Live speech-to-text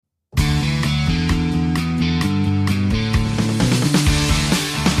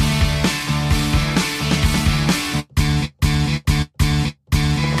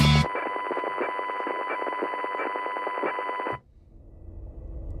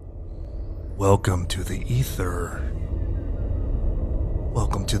Welcome to the ether.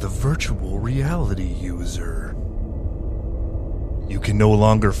 Welcome to the virtual reality user. You can no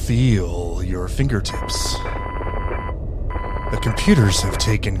longer feel your fingertips. The computers have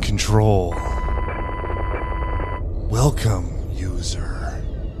taken control. Welcome, user,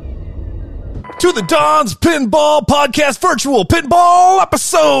 to the Don's Pinball Podcast Virtual Pinball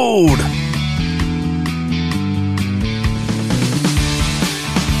episode!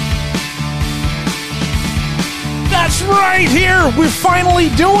 That's right, here! We're finally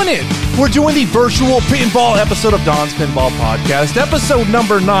doing it! We're doing the Virtual Pinball episode of Don's Pinball Podcast, episode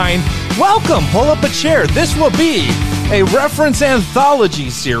number 9. Welcome! Pull up a chair. This will be a reference anthology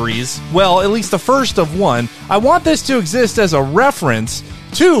series. Well, at least the first of one. I want this to exist as a reference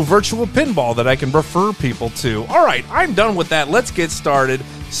to Virtual Pinball that I can refer people to. Alright, I'm done with that. Let's get started.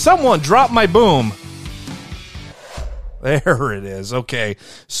 Someone drop my boom. There it is. Okay.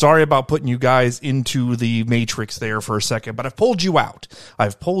 Sorry about putting you guys into the matrix there for a second, but I've pulled you out.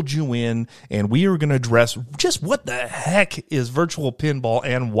 I've pulled you in, and we are going to address just what the heck is virtual pinball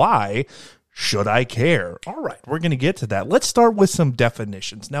and why should I care? All right, we're going to get to that. Let's start with some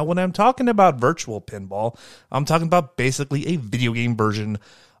definitions. Now, when I'm talking about virtual pinball, I'm talking about basically a video game version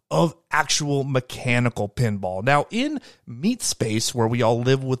of actual mechanical pinball. Now, in meat space, where we all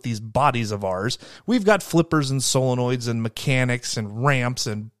live with these bodies of ours, we've got flippers and solenoids and mechanics and ramps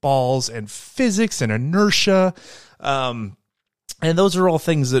and balls and physics and inertia. And those are all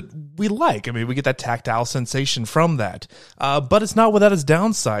things that we like. I mean, we get that tactile sensation from that. But it's not without its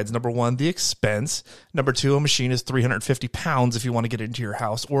downsides. Number one, the expense. Number two, a machine is 350 pounds if you want to get it into your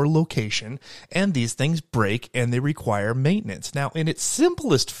house or location. And these things break and they require maintenance. Now, in its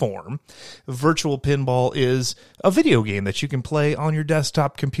simplest form, virtual pinball is a video game that you can play on your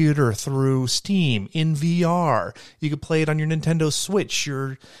desktop computer through Steam, in VR. You can play it on your Nintendo Switch,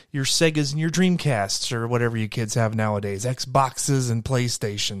 your Segas and your Dreamcasts, or whatever you kids have nowadays, Xboxes and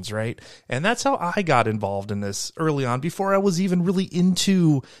PlayStations, right? And that's how I got involved in this early on. Before I was even really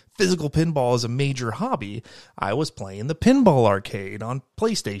into physical pinball as a major hobby, I was playing the pinball arcade on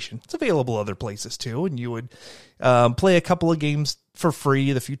PlayStation. It's available other places too, and you would play a couple of games for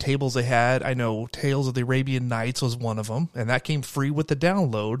free, the few tables they had. I know Tales of the Arabian Nights was one of them, and that came free with the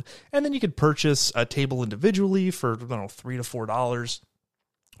download. And then you could purchase a table individually for, I don't know, $3 to $4.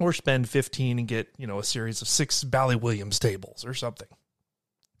 Or spend $15 and get, a series of 6 Bally Williams tables or something.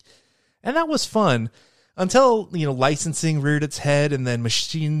 And that was fun until, licensing reared its head and then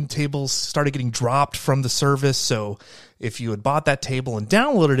machine tables started getting dropped from the service. So if you had bought that table and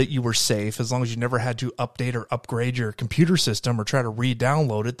downloaded it, you were safe as long as you never had to update or upgrade your computer system or try to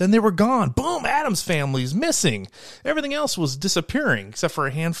re-download it. Then they were gone. Boom, Addams Family's missing. Everything else was disappearing except for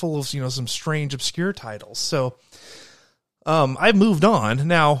a handful of, some strange, obscure titles. So I've moved on.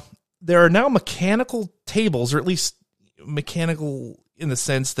 Now, there are now mechanical tables, or at least mechanical in the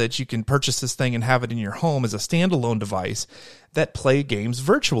sense that you can purchase this thing and have it in your home as a standalone device that play games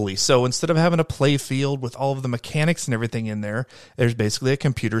virtually. So instead of having a play field with all of the mechanics and everything in there, there's basically a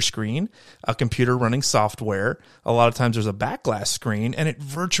computer screen, a computer running software. A lot of times there's a backglass screen, and it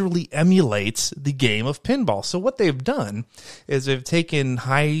virtually emulates the game of pinball. So what they've done is they've taken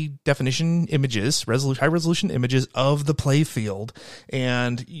high-definition images, high-resolution images of the play field,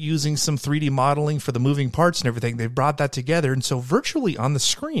 and using some 3D modeling for the moving parts and everything, they've brought that together. And so virtually on the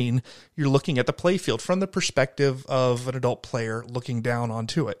screen, you're looking at the play field from the perspective of an adult player looking down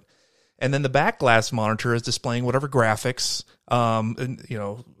onto it. And then the backglass monitor is displaying whatever graphics,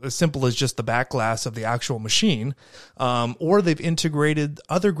 as simple as just the backglass of the actual machine, or they've integrated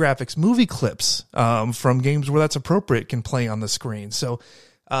other graphics, movie clips from games where that's appropriate can play on the screen. So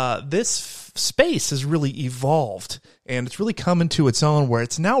this space has really evolved, and it's really come into its own where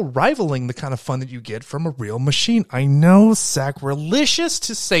it's now rivaling the kind of fun that you get from a real machine. I know, sacrilegious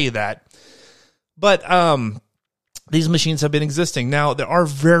to say that, but these machines have been existing. Now, there are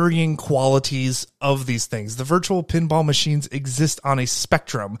varying qualities of these things. The virtual pinball machines exist on a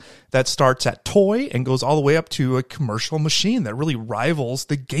spectrum that starts at toy and goes all the way up to a commercial machine that really rivals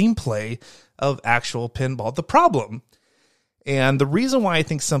the gameplay of actual pinball. The problem, and the reason why I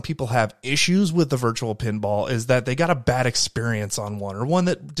think some people have issues with the virtual pinball, is that they got a bad experience on one, or one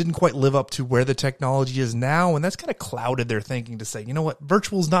that didn't quite live up to where the technology is now, and that's kind of clouded their thinking to say, you know what,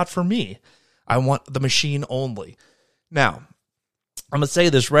 virtual is not for me. I want the machine only. Now, I'm going to say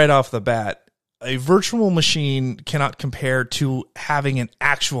this right off the bat. A virtual machine cannot compare to having an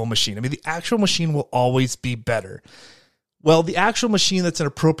actual machine. I mean, the actual machine will always be better. Well, the actual machine that's in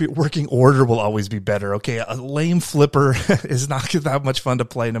appropriate working order will always be better. Okay, a lame flipper is not that much fun to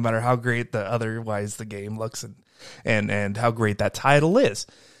play, no matter how great otherwise the game looks and how great that title is.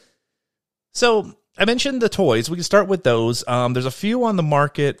 So I mentioned the toys. We can start with those. There's a few on the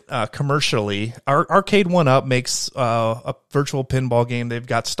market commercially. Arcade 1UP makes a virtual pinball game. They've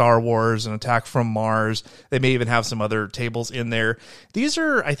got Star Wars and Attack from Mars. They may even have some other tables in there. These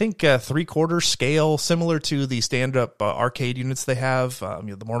are, I think, 3/4 scale, similar to the stand-up arcade units they have.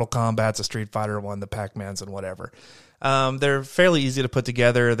 The Mortal Kombat's, the Street Fighter one, the Pac-Mans, and whatever. They're fairly easy to put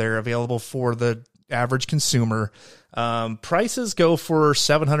together. They're available for the average consumer. Prices go for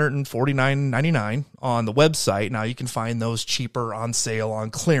 $749.99 on the website. Now you can find those cheaper on sale on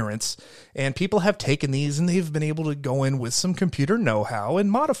clearance, and people have taken these and they've been able to go in with some computer know-how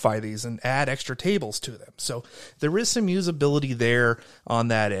and modify these and add extra tables to them. So there is some usability there on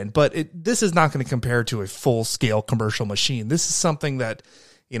that end, but this is not going to compare to a full-scale commercial machine. This is something that,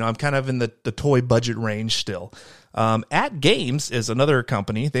 I'm kind of in the toy budget range still. At Games is another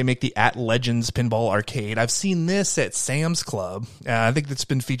company. They make the At Legends Pinball Arcade. I've seen this at Sam's Club. I think it's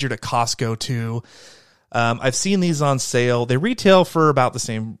been featured at Costco too. I've seen these on sale. They retail for about the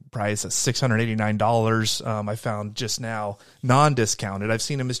same price at $689. I found just now non-discounted. I've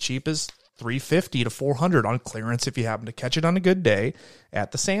seen them as cheap as $350 to $400 on clearance if you happen to catch it on a good day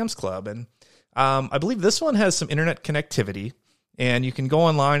at the Sam's Club. And I believe this one has some internet connectivity. And you can go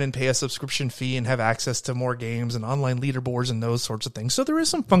online and pay a subscription fee and have access to more games and online leaderboards and those sorts of things. So there is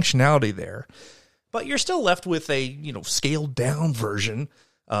some functionality there. But you're still left with a, scaled down version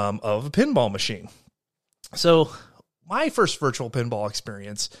of a pinball machine. So my first virtual pinball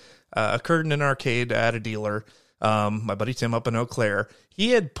experience occurred in an arcade at a dealer. My buddy Tim up in Eau Claire,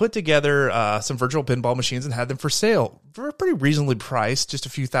 he had put together some virtual pinball machines and had them for sale for a pretty reasonably priced, just a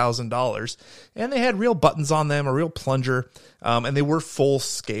few $1,000s. And they had real buttons on them, a real plunger, and they were full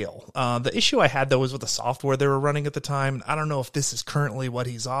scale. The issue I had, though, was with the software they were running at the time. I don't know if this is currently what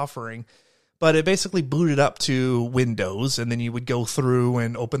he's offering, but it basically booted up to Windows, and then you would go through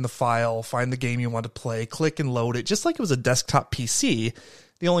and open the file, find the game you want to play, click and load it, just like it was a desktop PC.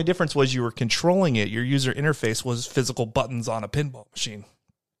 The only difference was you were controlling it. Your user interface was physical buttons on a pinball machine.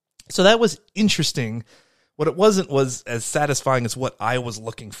 So that was interesting. What it wasn't was as satisfying as what I was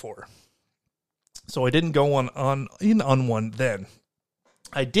looking for. So I didn't go on one then.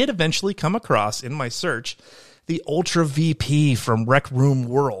 I did eventually come across, in my search, the Ultra VP from Rec Room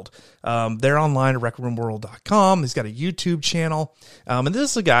World. They're online at recroomworld.com. He's got a YouTube channel. And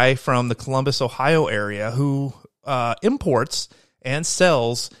this is a guy from the Columbus, Ohio area who imports and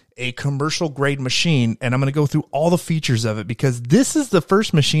sells a commercial grade machine, and I'm going to go through all the features of it because this is the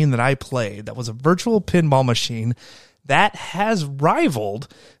first machine that I played that was a virtual pinball machine that has rivaled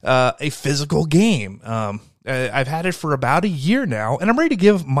a physical game. I've had it for about a year now, and I'm ready to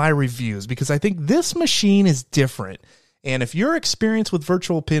give my reviews because I think this machine is different. And if your experience with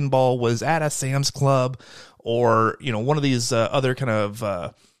virtual pinball was at a Sam's Club or one of these other kind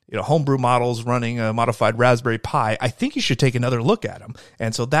of homebrew models running a modified Raspberry Pi, I think you should take another look at them.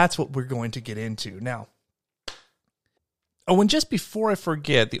 And so that's what we're going to get into now. Oh, and just before I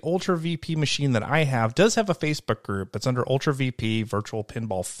forget, the Ultra VP machine that I have does have a Facebook group. It's under Ultra VP Virtual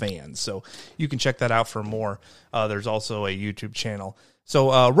Pinball Fans. So you can check that out for more. There's also a YouTube channel.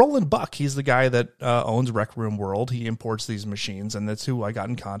 So Roland Buck, he's the guy that owns Rec Room World. He imports these machines, and that's who I got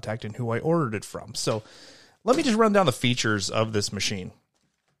in contact and who I ordered it from. So let me just run down the features of this machine.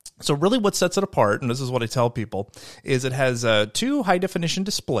 So really what sets it apart, and this is what I tell people, is it has 2 high-definition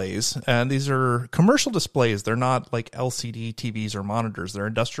displays, and these are commercial displays. They're not like LCD TVs or monitors. They're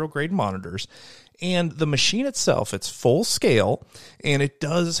industrial-grade monitors. And the machine itself, it's full scale, and it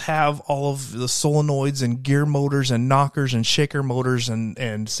does have all of the solenoids and gear motors and knockers and shaker motors and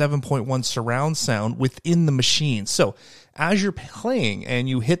 7.1 surround sound within the machine. So as you're playing and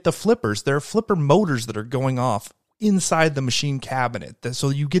you hit the flippers, there are flipper motors that are going off inside the machine cabinet,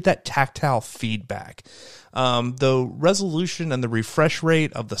 so you get that tactile feedback. The resolution and the refresh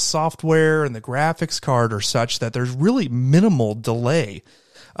rate of the software and the graphics card are such that there's really minimal delay.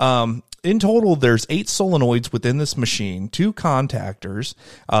 In total, there's 8 solenoids within this machine, 2 contactors.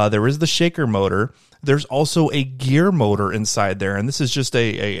 There is the shaker motor. There's also a gear motor inside there, and this is just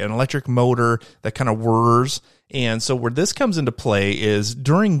an electric motor that kind of whirs. And so where this comes into play is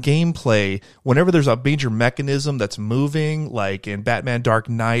during gameplay, whenever there's a major mechanism that's moving, like in Batman Dark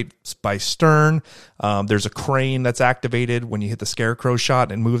Knight by Stern, there's a crane that's activated when you hit the Scarecrow shot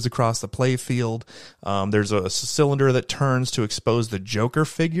and moves across the play field. There's a cylinder that turns to expose the Joker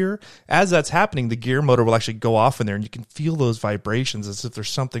figure. As that's happening, the gear motor will actually go off in there, and you can feel those vibrations as if there's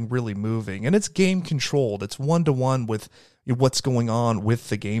something really moving. And it's game controlled. It's one-to-one with what's going on with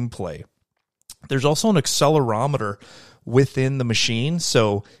the gameplay. There's also an accelerometer within the machine.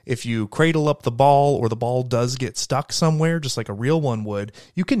 So if you cradle up the ball or the ball does get stuck somewhere, just like a real one would,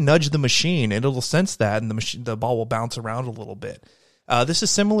 you can nudge the machine and it'll sense that, and the ball will bounce around a little bit. This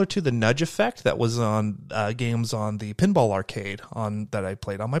is similar to the nudge effect that was on games on the Pinball Arcade that I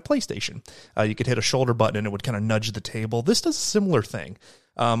played on my PlayStation. You could hit a shoulder button and it would kind of nudge the table. This does a similar thing.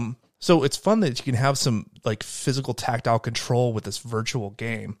 So it's fun that you can have some like physical tactile control with this virtual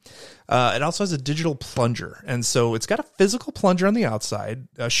game. It also has a digital plunger. And so it's got a physical plunger on the outside,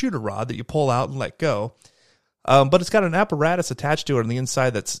 a shooter rod that you pull out and let go. But it's got an apparatus attached to it on the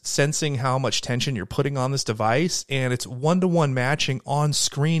inside that's sensing how much tension you're putting on this device. And it's one-to-one matching on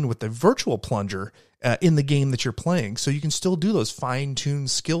screen with the virtual plunger in the game that you're playing. So you can still do those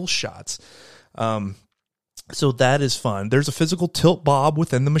fine-tuned skill shots. So that is fun. There's a physical tilt bob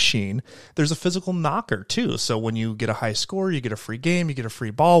within the machine. There's a physical knocker too. So when you get a high score, you get a free game, you get a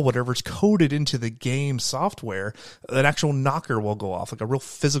free ball, whatever's coded into the game software, an actual knocker will go off, like a real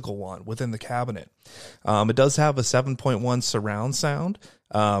physical one within the cabinet. It does have a 7.1 surround sound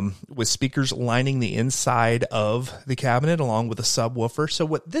with speakers lining the inside of the cabinet along with a subwoofer. So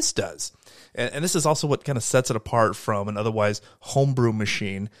what this does, and this is also what kind of sets it apart from an otherwise homebrew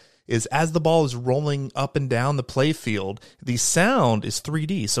machine, is as the ball is rolling up and down the play field, the sound is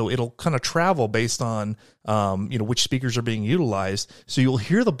 3D, so it'll kind of travel based on which speakers are being utilized. So you'll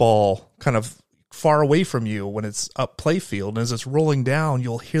hear the ball kind of far away from you when it's up play field, and as it's rolling down,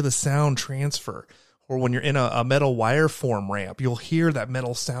 you'll hear the sound transfer. Or when you're in a metal wire form ramp, you'll hear that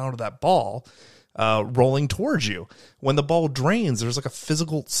metal sound of that ball rolling towards you. When the ball drains, there's like a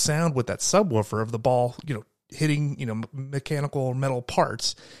physical sound with that subwoofer of the ball, hitting, mechanical or metal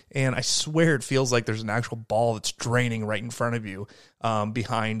parts. And I swear it feels like there's an actual ball that's draining right in front of you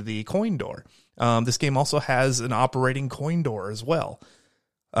behind the coin door. This game also has an operating coin door as well.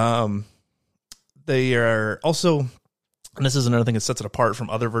 They are also, and this is another thing that sets it apart from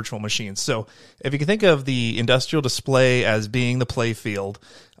other virtual machines. So if you can think of the industrial display as being the play field,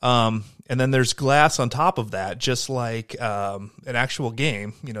 and then there's glass on top of that, just like an actual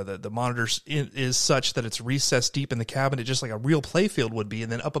game. The monitor is such that it's recessed deep in the cabinet, just like a real playfield would be.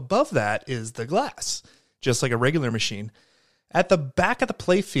 And then up above that is the glass, just like a regular machine. At the back of the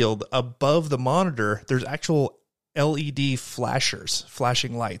playfield, above the monitor, there's actual LED flashers,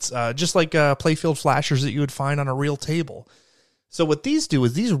 flashing lights, just like playfield flashers that you would find on a real table. So what these do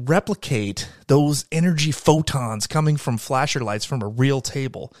is these replicate those energy photons coming from flasher lights from a real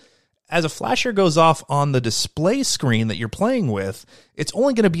table. As a flasher goes off on the display screen that you're playing with, it's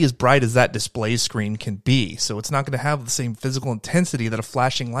only going to be as bright as that display screen can be. So it's not going to have the same physical intensity that a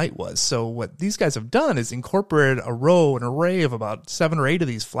flashing light was. So what these guys have done is incorporated an array of about 7 or 8 of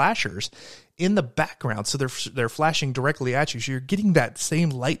these flashers in the background. So they're flashing directly at you. So you're getting that same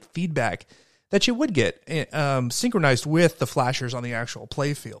light feedback that you would get synchronized with the flashers on the actual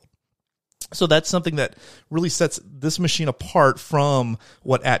playfield. So that's something that really sets this machine apart from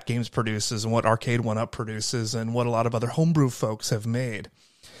what At Games produces and what Arcade 1-Up produces and what a lot of other homebrew folks have made.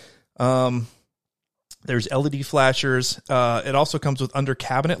 There's LED flashers. It also comes with under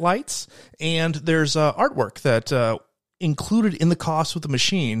cabinet lights, and there's artwork that included in the cost with the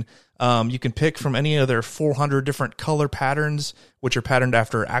machine. You can pick from any of their 400 different color patterns, which are patterned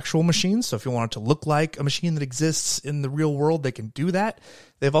after actual machines. So if you want it to look like a machine that exists in the real world, they can do that.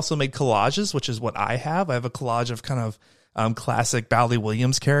 They've also made collages, which is what I have. I have a collage of kind of classic Bally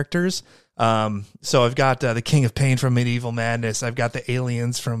Williams characters. So I've got the King of Pain from Medieval Madness. I've got the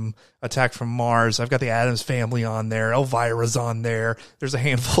aliens from Attack from Mars. I've got the Addams Family on there. Elvira's on there. There's a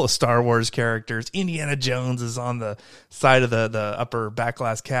handful of Star Wars characters. Indiana Jones is on the side of the upper back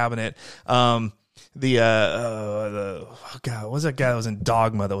glass cabinet. God, what was that guy that was in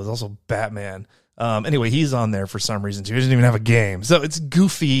Dogma that was also Batman? Anyway, he's on there for some reason too. He doesn't even have a game. So it's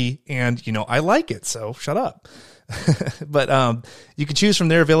goofy and, I like it. So shut up. But you can choose from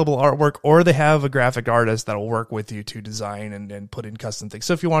their available artwork, or they have a graphic artist that will work with you to design and put in custom things.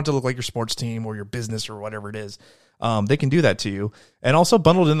 So if you want it to look like your sports team or your business or whatever it is, they can do that to you. And also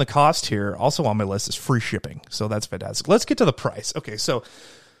bundled in the cost here, also on my list, is free shipping. So that's fantastic. Let's get to the price. Okay, so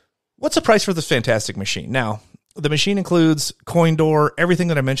what's the price for this fantastic machine? Now, the machine includes coin door, everything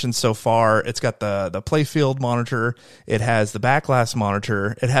that I mentioned so far. It's got the playfield monitor. It has the back glass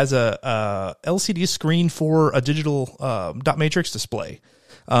monitor. It has a LCD screen for a digital dot matrix display.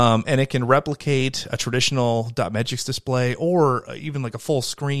 And it can replicate a traditional dot matrix display or even like a full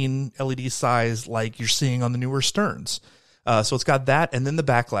screen LED size like you're seeing on the newer Sterns. So it's got that and then the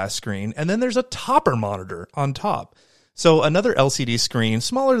back glass screen. And then there's a topper monitor on top. So another LCD screen,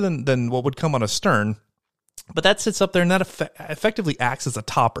 smaller than what would come on a Stern. But that sits up there, and that effectively acts as a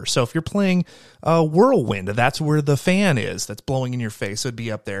topper. So if you're playing Whirlwind, that's where the fan is that's blowing in your face. It'd be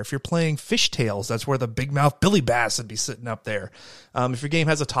up there. If you're playing Fishtails, that's where the big mouth Billy Bass would be sitting up there. If your game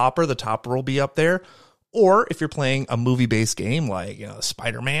has a topper, the topper will be up there. Or if you're playing a movie-based game like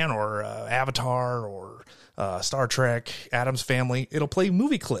Spider-Man or Avatar or Star Trek, Addams Family, it'll play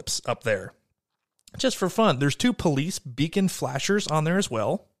movie clips up there just for fun. There's 2 police beacon flashers on there as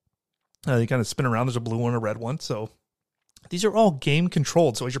well. You kind of spin around. There's a blue one, a red one. So these are all game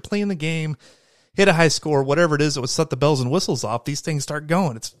controlled. So as you're playing the game, hit a high score, whatever it is that would set the bells and whistles off, these things start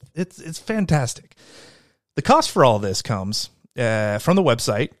going. It's fantastic. The cost for all this comes from the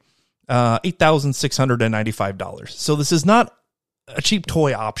website, $8,695. So this is not a cheap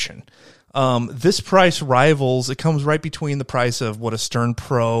toy option. This price rivals, it comes right between the price of what a Stern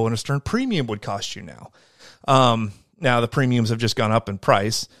Pro and a Stern Premium would cost you now. Now the premiums have just gone up in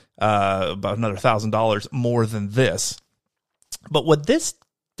price. About another $1,000 more than this. But what this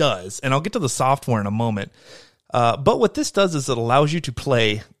does, and I'll get to the software in a moment, but what this does is it allows you to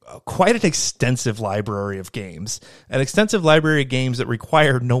play quite an extensive library of games, an extensive library of games that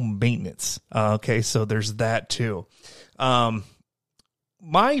require no maintenance. Okay, so there's that too.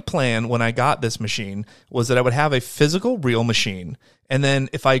 My plan when I got this machine was that I would have a physical real machine. And then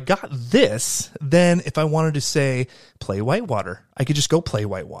if I got this, then if I wanted to say play Whitewater, I could just go play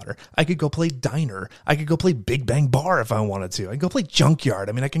Whitewater. I could go play Diner. I could go play Big Bang Bar if I wanted to. I could go play Junkyard.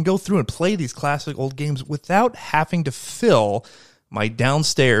 I mean, I can go through and play these classic old games without having to fill my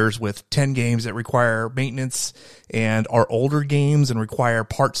downstairs with 10 games that require maintenance and are older games and require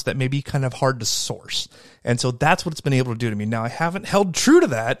parts that may be kind of hard to source. And so that's what it's been able to do to me. Now, I haven't held true to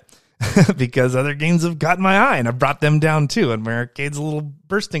that because other games have gotten my eye and I've brought them down too. And my arcade's a little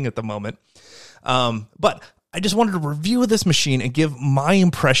bursting at the moment. But I just wanted to review this machine and give my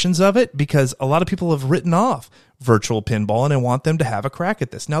impressions of it because a lot of people have written off Virtual Pinball and I want them to have a crack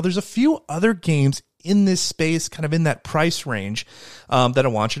at this. Now, there's a few other games in this space, kind of in that price range, that I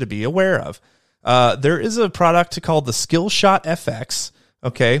want you to be aware of. There is a product called the Skillshot FX.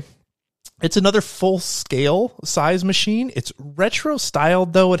 Okay. It's another full-scale size machine. It's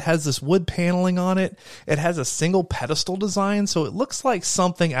retro-styled, though. It has this wood paneling on it. It has a single pedestal design, so it looks like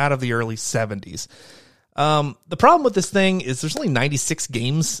something out of the early 70s. The problem with this thing is there's only 96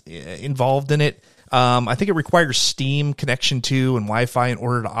 games involved in it. I think it requires Steam connection to and Wi-Fi in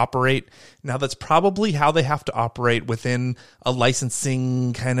order to operate. Now, that's probably how they have to operate within a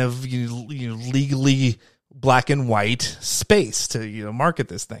licensing kind of legally black and white space to market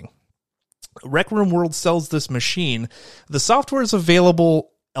this thing. Rec Room World sells this machine. The software is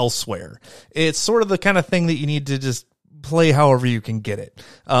available elsewhere. It's sort of the kind of thing that you need to just play however you can get it.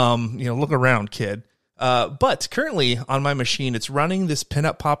 Look around, kid. But currently on my machine, it's running this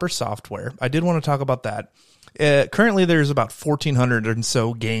Pinup Popper software. I did want to talk about that. Currently, there's about 1,400 and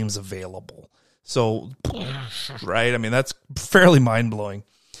so games available. So, right? I mean, that's fairly mind-blowing.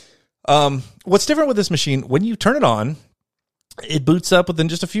 What's different with this machine, when you turn it on, it boots up within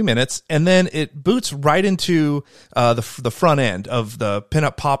just a few minutes, and then it boots right into the front end of the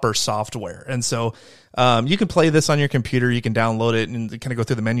Pinup Popper software. And so you can play this on your computer. You can download it and kind of go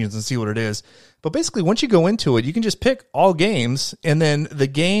through the menus and see what it is. But basically, once you go into it, you can just pick all games, and then the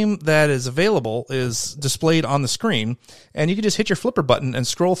game that is available is displayed on the screen, and you can just hit your flipper button and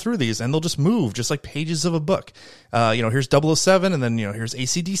scroll through these, and they'll just move just like pages of a book. Here's 007, and then here's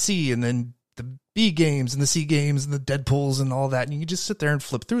AC/DC, and then the B games and the C games and the Deadpools and all that, and you can just sit there and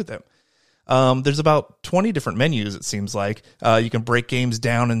flip through them. There's about 20 different menus, it seems like. You can break games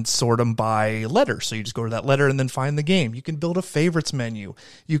down and sort them by letter. So you just go to that letter and then find the game. You can build a favorites menu.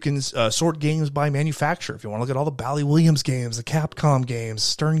 You can sort games by manufacturer. If you want to look at all the Bally Williams games, the Capcom games,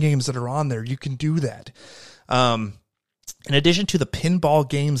 Stern games that are on there, you can do that. In addition to the pinball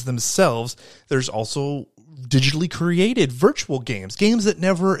games themselves, there's also digitally created virtual games that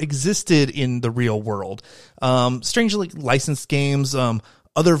never existed in the real world. Strangely licensed games,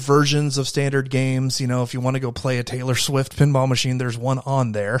 other versions of standard games. If you want to go play a Taylor Swift pinball machine, there's one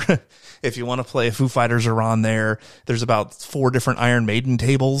on there. If you want to play Foo Fighters are on there. There's about 4 different Iron Maiden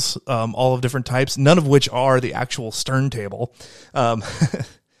tables, all of different types, none of which are the actual Stern table. When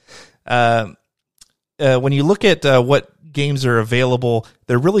you look at what games are available,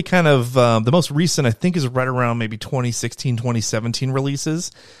 they're really kind of the most recent, I think, is right around maybe 2016, 2017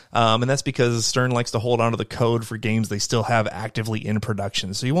 releases. And that's because Stern likes to hold on to the code for games they still have actively in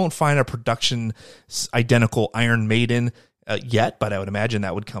production. So you won't find a production identical Iron Maiden yet, but I would imagine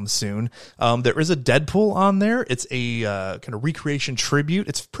that would come soon. There is a Deadpool on there. It's a kind of recreation tribute.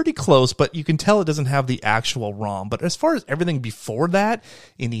 It's pretty close, but you can tell it doesn't have the actual ROM. But as far as everything before that,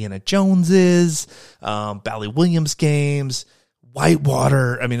 Indiana Jones's, Bally Williams games,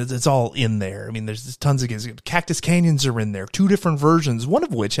 Whitewater, I mean, it's all in there. I mean, there's tons of games. Cactus Canyons are in there, 2 different versions, one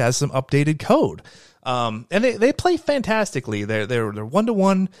of which has some updated code. And they play fantastically. They're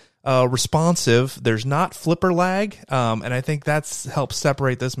one-to-one responsive. There's not flipper lag, and I think that's helped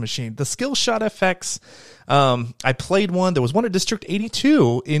separate this machine. The skill shot effects, I played one. There was one at District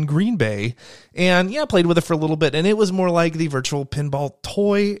 82 in Green Bay, and I played with it for a little bit, and it was more like the Virtual Pinball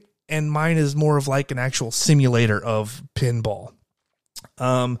toy, and mine is more of like an actual simulator of pinball.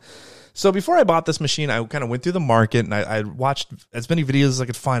 So before I bought this machine, I kind of went through the market and I watched as many videos as I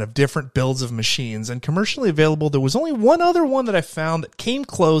could find of different builds of machines. And commercially available, there was only one other one that I found that came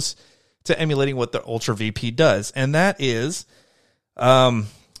close to emulating what the Ultra VP does. And that is by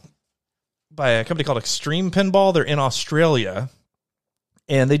a company called Extreme Pinball. They're in Australia.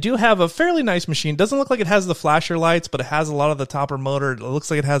 And they do have a fairly nice machine. Doesn't look like it has the flasher lights, but it has a lot of the topper motor. It looks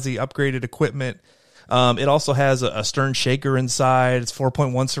like it has the upgraded equipment. It also has a stern shaker inside. It's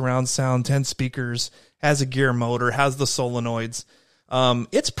 4.1 surround sound, 10 speakers, has a gear motor, has the solenoids.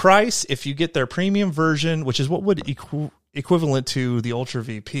 Its price, if you get their premium version, which is what would equivalent to the Ultra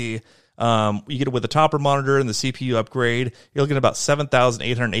VP, you get it with the topper monitor and the CPU upgrade, you're looking at about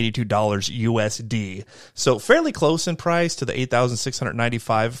 $7,882 USD. So fairly close in price to the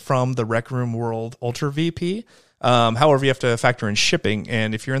 $8,695 from the Rec Room World Ultra VP. However, you have to factor in shipping,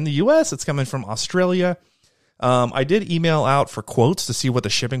 and if you're in the U.S., it's coming from Australia. I did email out for quotes to see what the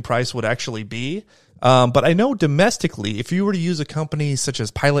shipping price would actually be, but I know domestically, if you were to use a company such as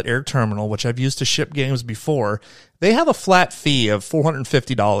Pilot Air Terminal, which I've used to ship games before, they have a flat fee of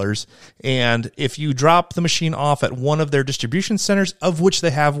 $450, and if you drop the machine off at one of their distribution centers, of which they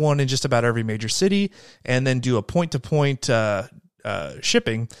have one in just about every major city, and then do a point-to-point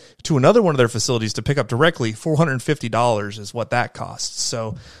shipping to another one of their facilities to pick up directly, $450 is what that costs.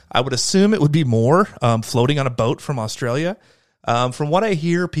 So I would assume it would be more floating on a boat from Australia. From what I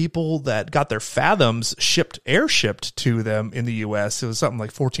hear, people that got their Fathoms air-shipped to them in the U.S., it was something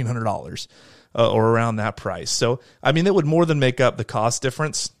like $1,400 or around that price. So, I mean, it would more than make up the cost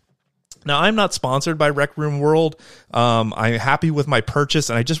difference. Now, I'm not sponsored by Rec Room World. I'm happy with my purchase,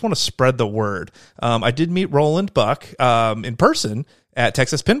 and I just want to spread the word. I did meet Roland Buck in person at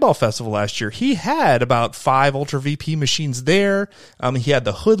Texas Pinball Festival last year. He had about 5 Ultra VP machines there. He had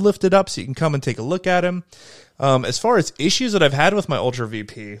the hood lifted up so you can come and take a look at him. As far as issues that I've had with my Ultra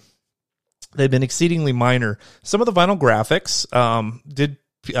VP, they've been exceedingly minor. Some of the vinyl graphics did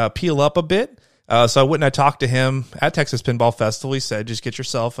peel up a bit. So I went and I talked to him at Texas Pinball Festival. He said, just get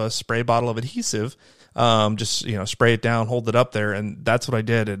yourself a spray bottle of adhesive, just, spray it down, hold it up there. And that's what I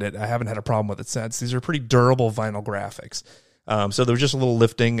did. And I haven't had a problem with it since. These are pretty durable vinyl graphics. So there was just a little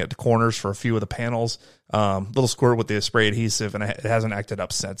lifting at the corners for a few of the panels, little squirt with the spray adhesive, and it hasn't acted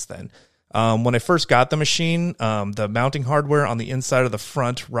up since then. When I first got the machine, the mounting hardware on the inside of the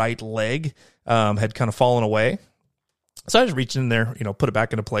front right leg had kind of fallen away. So I just reached in there, put it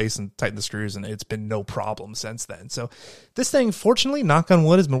back into place and tightened the screws, and it's been no problem since then. So this thing, fortunately, knock on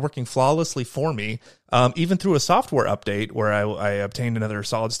wood, has been working flawlessly for me, even through a software update where I obtained another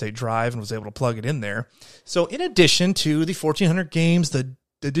solid-state drive and was able to plug it in there. So in addition to the 1,400 games, the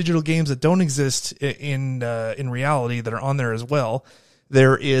digital games that don't exist in reality that are on there as well,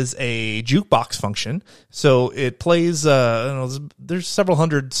 there is a jukebox function. So it plays, there's several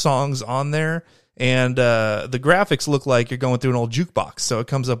hundred songs on there. And the graphics look like you're going through an old jukebox. So it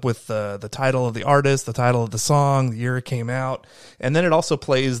comes up with the title of the artist, the title of the song, the year it came out. And then it also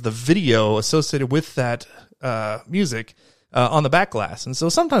plays the video associated with that music on the back glass. And so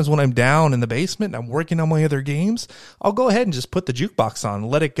sometimes when I'm down in the basement and I'm working on my other games, I'll go ahead and just put the jukebox on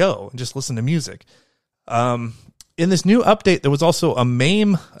and let it go and just listen to music. In this new update, there was also a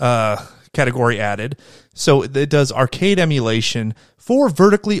MAME category added. So it does arcade emulation for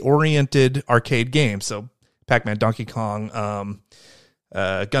vertically oriented arcade games. So Pac-Man, Donkey Kong,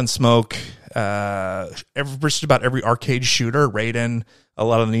 Gunsmoke, just about every arcade shooter, Raiden, a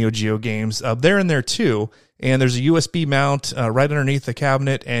lot of the Neo Geo games. They're in there too. And there's a USB mount right underneath the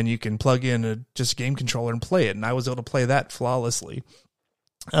cabinet, and you can plug in just a game controller and play it. And I was able to play that flawlessly.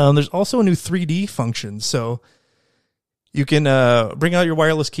 There's also a new 3D function. So you can bring out your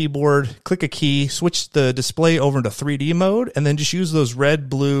wireless keyboard, click a key, switch the display over into 3D mode, and then just use those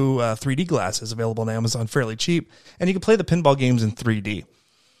red-blue 3D glasses available on Amazon fairly cheap, and you can play the pinball games in 3D.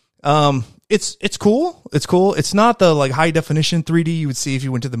 It's cool. It's cool. It's not the like high definition 3D you would see if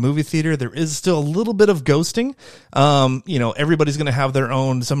you went to the movie theater. There is still a little bit of ghosting. Everybody's going to have their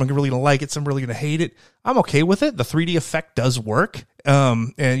own. Some are really going to like it. Some are really going to hate it. I'm okay with it. The 3D effect does work.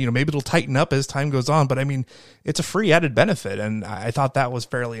 And maybe it'll tighten up as time goes on, but I mean, it's a free added benefit. And I thought that was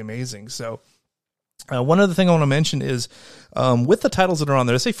fairly amazing. So, one other thing I want to mention is, with the titles that are on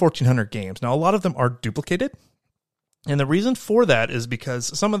there, say 1,400 games. Now, a lot of them are duplicated. And the reason for that is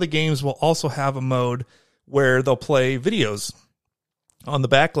because some of the games will also have a mode where they'll play videos on the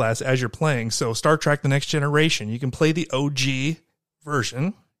back glass as you're playing. So Star Trek The Next Generation, you can play the OG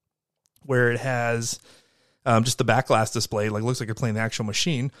version where it has just the back glass display, like looks like you're playing the actual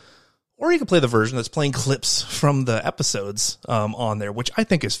machine. Or you can play the version that's playing clips from the episodes on there, which I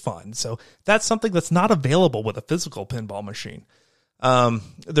think is fun. So that's something that's not available with a physical pinball machine.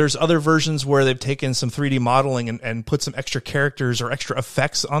 There's other versions where they've taken some 3D modeling and put some extra characters or extra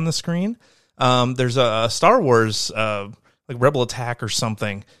effects on the screen. There's a Star Wars, like Rebel Attack or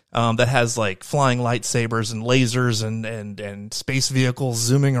something, that has like flying lightsabers and lasers and space vehicles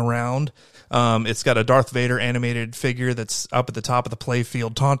zooming around. It's got a Darth Vader animated figure that's up at the top of the play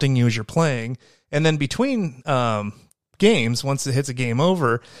field taunting you as you're playing. And then between, games, once it hits a game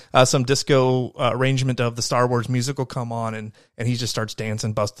over, some disco arrangement of the Star Wars music will come on and he just starts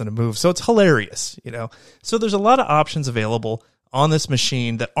dancing, busting a move. So it's hilarious, So there's a lot of options available on this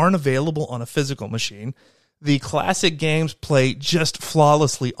machine that aren't available on a physical machine. The classic games play just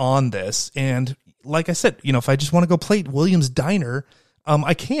flawlessly on this. And like I said, if I just want to go play Williams Diner,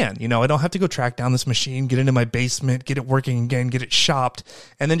 I can, I don't have to go track down this machine, get into my basement, get it working again, get it shopped,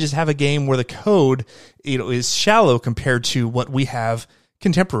 and then just have a game where the code, is shallow compared to what we have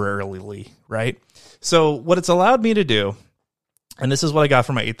contemporarily, right? So what it's allowed me to do, and this is what I got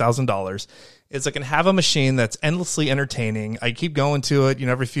for my $8,000, is I can have a machine that's endlessly entertaining. I keep going to it,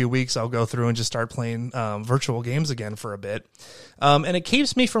 every few weeks I'll go through and just start playing virtual games again for a bit. And it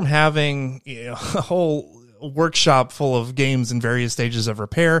keeps me from having a whole workshop full of games in various stages of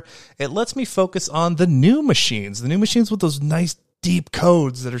repair. It lets me focus on the new machines with those nice deep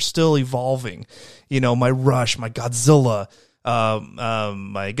codes that are still evolving. My Rush, my Godzilla,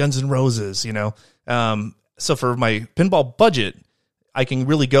 my Guns N' Roses, so for my pinball budget, I can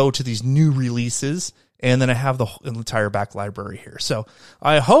really go to these new releases, and then I have the entire back library here. So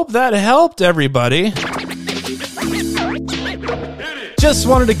I hope that helped everybody. Just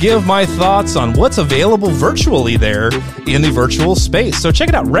wanted to give my thoughts on what's available virtually there in the virtual space. So check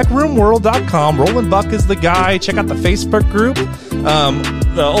it out, recroomworld.com. Roland Buck is the guy. Check out the Facebook group,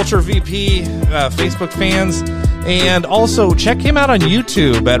 the Ultra VP Facebook fans. And also check him out on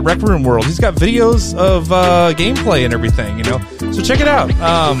YouTube at Rec Room World. He's got videos of gameplay and everything, So check it out.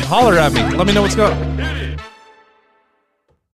 Holler at me. Let me know what's going on.